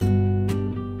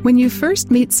When you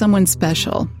first meet someone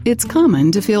special, it's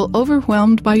common to feel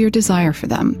overwhelmed by your desire for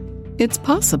them. It's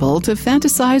possible to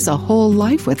fantasize a whole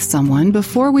life with someone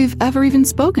before we've ever even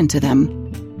spoken to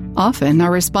them. Often,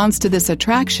 our response to this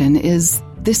attraction is,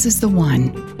 "This is the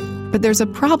one." But there's a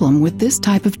problem with this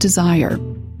type of desire.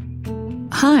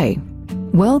 Hi,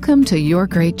 welcome to Your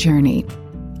Great Journey.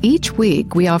 Each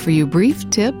week, we offer you brief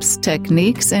tips,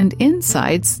 techniques, and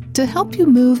insights to help you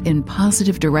move in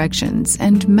positive directions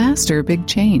and master big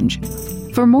change.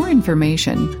 For more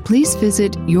information, please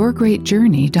visit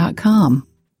yourgreatjourney.com.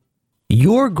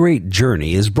 Your Great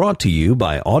Journey is brought to you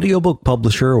by audiobook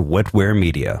publisher Wetware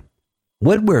Media.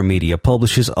 Wetware Media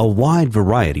publishes a wide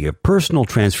variety of personal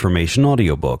transformation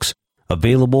audiobooks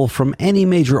available from any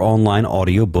major online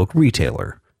audiobook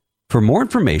retailer. For more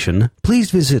information,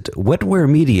 please visit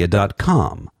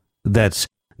wetwaremedia.com. That's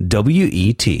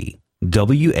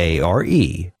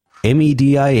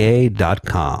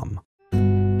WETWAREMEDIA.com.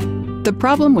 The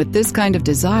problem with this kind of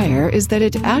desire is that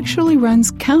it actually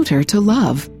runs counter to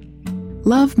love.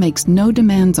 Love makes no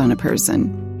demands on a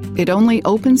person. It only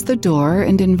opens the door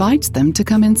and invites them to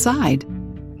come inside.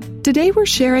 Today we're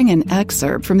sharing an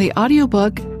excerpt from the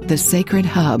audiobook The Sacred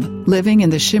Hub, Living in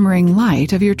the Shimmering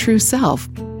Light of Your True Self,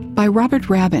 by Robert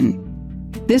Rabin.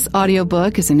 This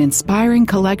audiobook is an inspiring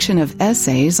collection of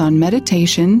essays on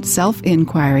meditation,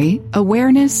 self-inquiry,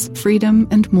 awareness, freedom,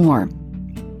 and more.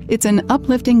 It's an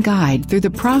uplifting guide through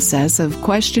the process of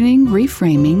questioning,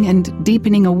 reframing, and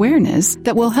deepening awareness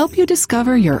that will help you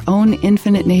discover your own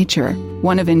infinite nature,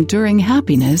 one of enduring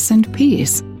happiness and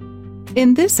peace.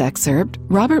 In this excerpt,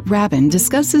 Robert Rabin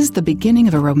discusses the beginning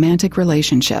of a romantic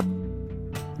relationship.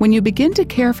 When you begin to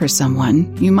care for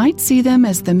someone, you might see them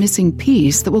as the missing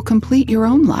piece that will complete your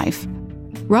own life.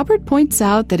 Robert points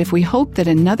out that if we hope that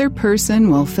another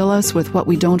person will fill us with what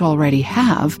we don't already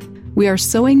have, we are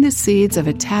sowing the seeds of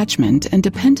attachment and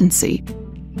dependency.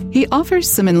 He offers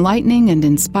some enlightening and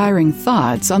inspiring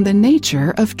thoughts on the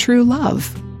nature of true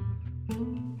love.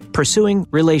 Pursuing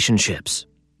relationships.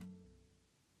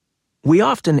 We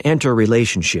often enter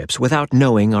relationships without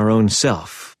knowing our own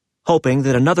self, hoping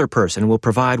that another person will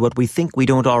provide what we think we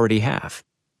don't already have.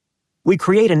 We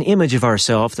create an image of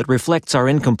ourselves that reflects our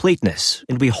incompleteness,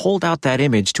 and we hold out that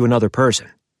image to another person.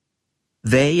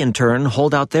 They, in turn,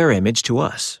 hold out their image to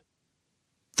us.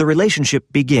 The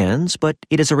relationship begins, but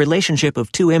it is a relationship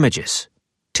of two images,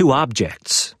 two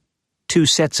objects, two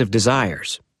sets of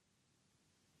desires.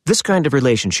 This kind of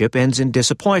relationship ends in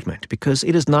disappointment because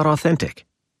it is not authentic.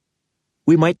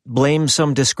 We might blame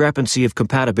some discrepancy of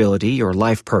compatibility or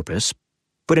life purpose,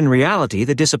 but in reality,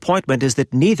 the disappointment is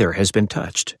that neither has been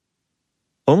touched.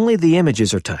 Only the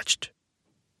images are touched.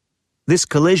 This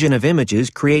collision of images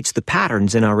creates the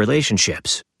patterns in our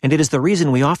relationships, and it is the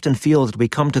reason we often feel that we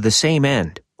come to the same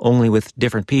end, only with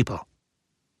different people.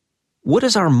 What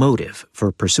is our motive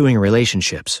for pursuing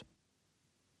relationships?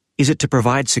 Is it to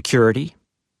provide security,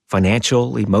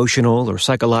 financial, emotional, or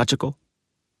psychological?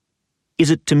 Is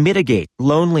it to mitigate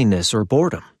loneliness or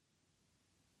boredom?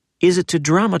 Is it to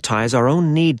dramatize our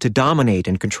own need to dominate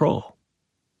and control?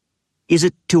 Is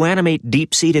it to animate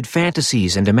deep-seated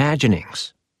fantasies and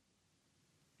imaginings?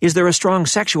 Is there a strong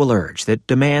sexual urge that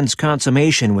demands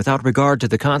consummation without regard to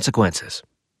the consequences?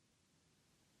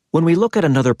 When we look at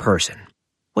another person,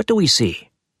 what do we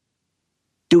see?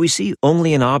 Do we see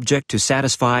only an object to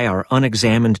satisfy our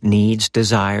unexamined needs,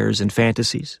 desires, and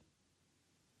fantasies?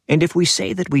 And if we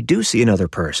say that we do see another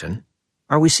person,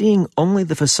 are we seeing only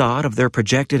the facade of their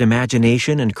projected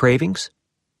imagination and cravings?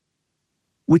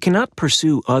 We cannot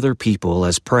pursue other people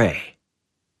as prey.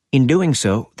 In doing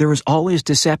so, there is always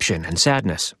deception and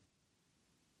sadness.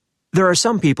 There are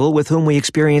some people with whom we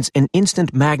experience an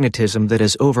instant magnetism that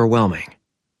is overwhelming.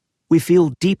 We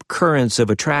feel deep currents of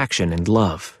attraction and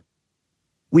love.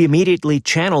 We immediately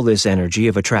channel this energy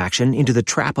of attraction into the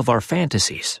trap of our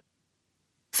fantasies.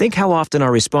 Think how often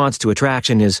our response to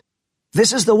attraction is,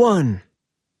 "This is the one."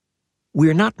 We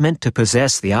are not meant to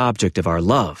possess the object of our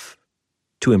love,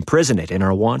 to imprison it in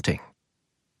our wanting.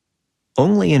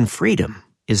 Only in freedom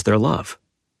is there love.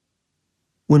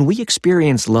 When we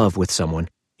experience love with someone,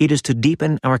 it is to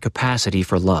deepen our capacity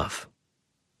for love.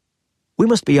 We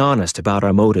must be honest about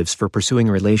our motives for pursuing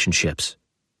relationships.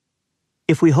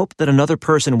 If we hope that another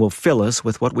person will fill us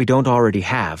with what we don't already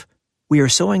have, we are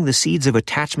sowing the seeds of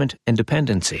attachment and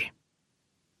dependency.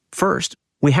 First,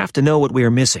 we have to know what we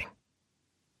are missing.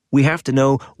 We have to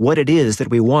know what it is that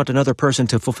we want another person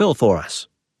to fulfill for us.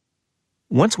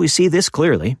 Once we see this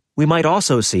clearly, we might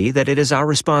also see that it is our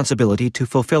responsibility to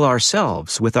fulfill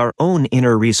ourselves with our own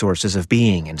inner resources of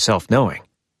being and self-knowing.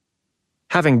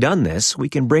 Having done this, we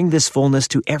can bring this fullness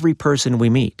to every person we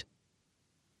meet.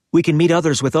 We can meet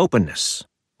others with openness,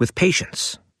 with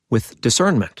patience, with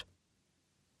discernment.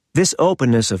 This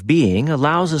openness of being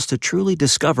allows us to truly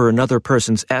discover another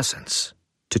person's essence,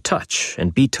 to touch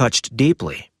and be touched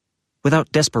deeply,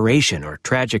 without desperation or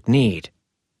tragic need.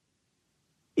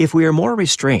 If we are more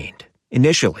restrained,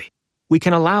 initially, we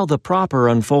can allow the proper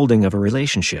unfolding of a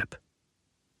relationship.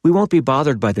 We won't be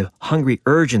bothered by the hungry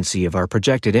urgency of our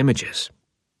projected images.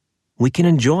 We can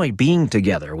enjoy being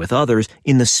together with others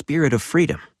in the spirit of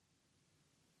freedom.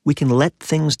 We can let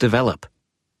things develop.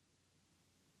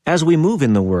 As we move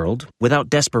in the world, without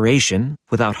desperation,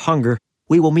 without hunger,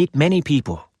 we will meet many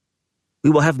people. We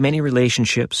will have many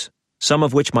relationships, some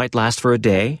of which might last for a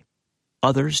day,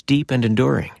 others deep and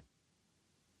enduring.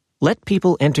 Let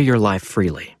people enter your life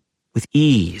freely, with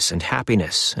ease and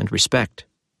happiness and respect.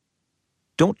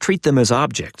 Don't treat them as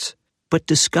objects, but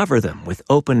discover them with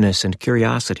openness and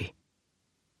curiosity.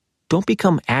 Don't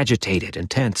become agitated and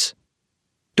tense.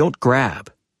 Don't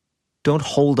grab. Don't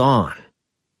hold on.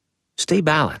 Stay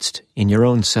balanced in your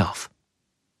own self.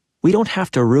 We don't have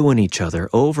to ruin each other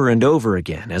over and over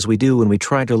again as we do when we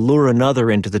try to lure another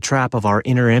into the trap of our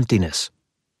inner emptiness.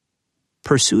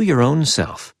 Pursue your own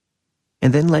self,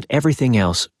 and then let everything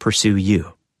else pursue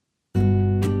you.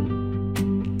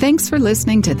 Thanks for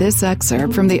listening to this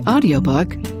excerpt from the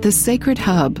audiobook, The Sacred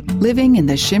Hub, Living in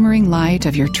the Shimmering Light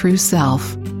of Your True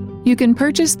Self. You can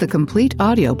purchase the complete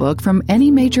audiobook from any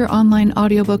major online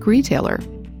audiobook retailer.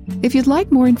 If you'd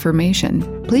like more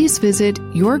information, please visit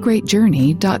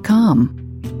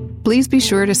yourgreatjourney.com. Please be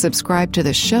sure to subscribe to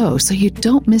the show so you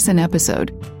don't miss an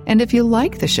episode. And if you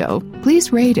like the show,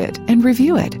 please rate it and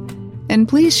review it. And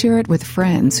please share it with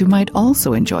friends who might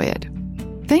also enjoy it.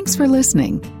 Thanks for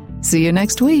listening. See you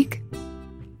next week.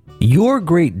 Your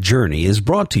Great Journey is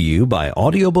brought to you by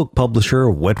audiobook publisher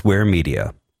Wetware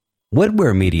Media.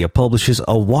 Wetware Media publishes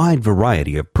a wide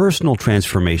variety of personal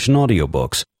transformation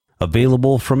audiobooks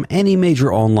available from any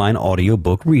major online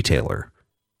audiobook retailer.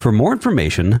 For more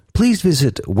information, please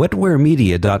visit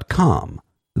wetwaremedia.com.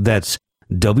 That's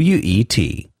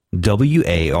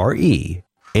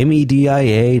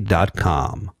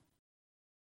WETWAREMEDIA.com.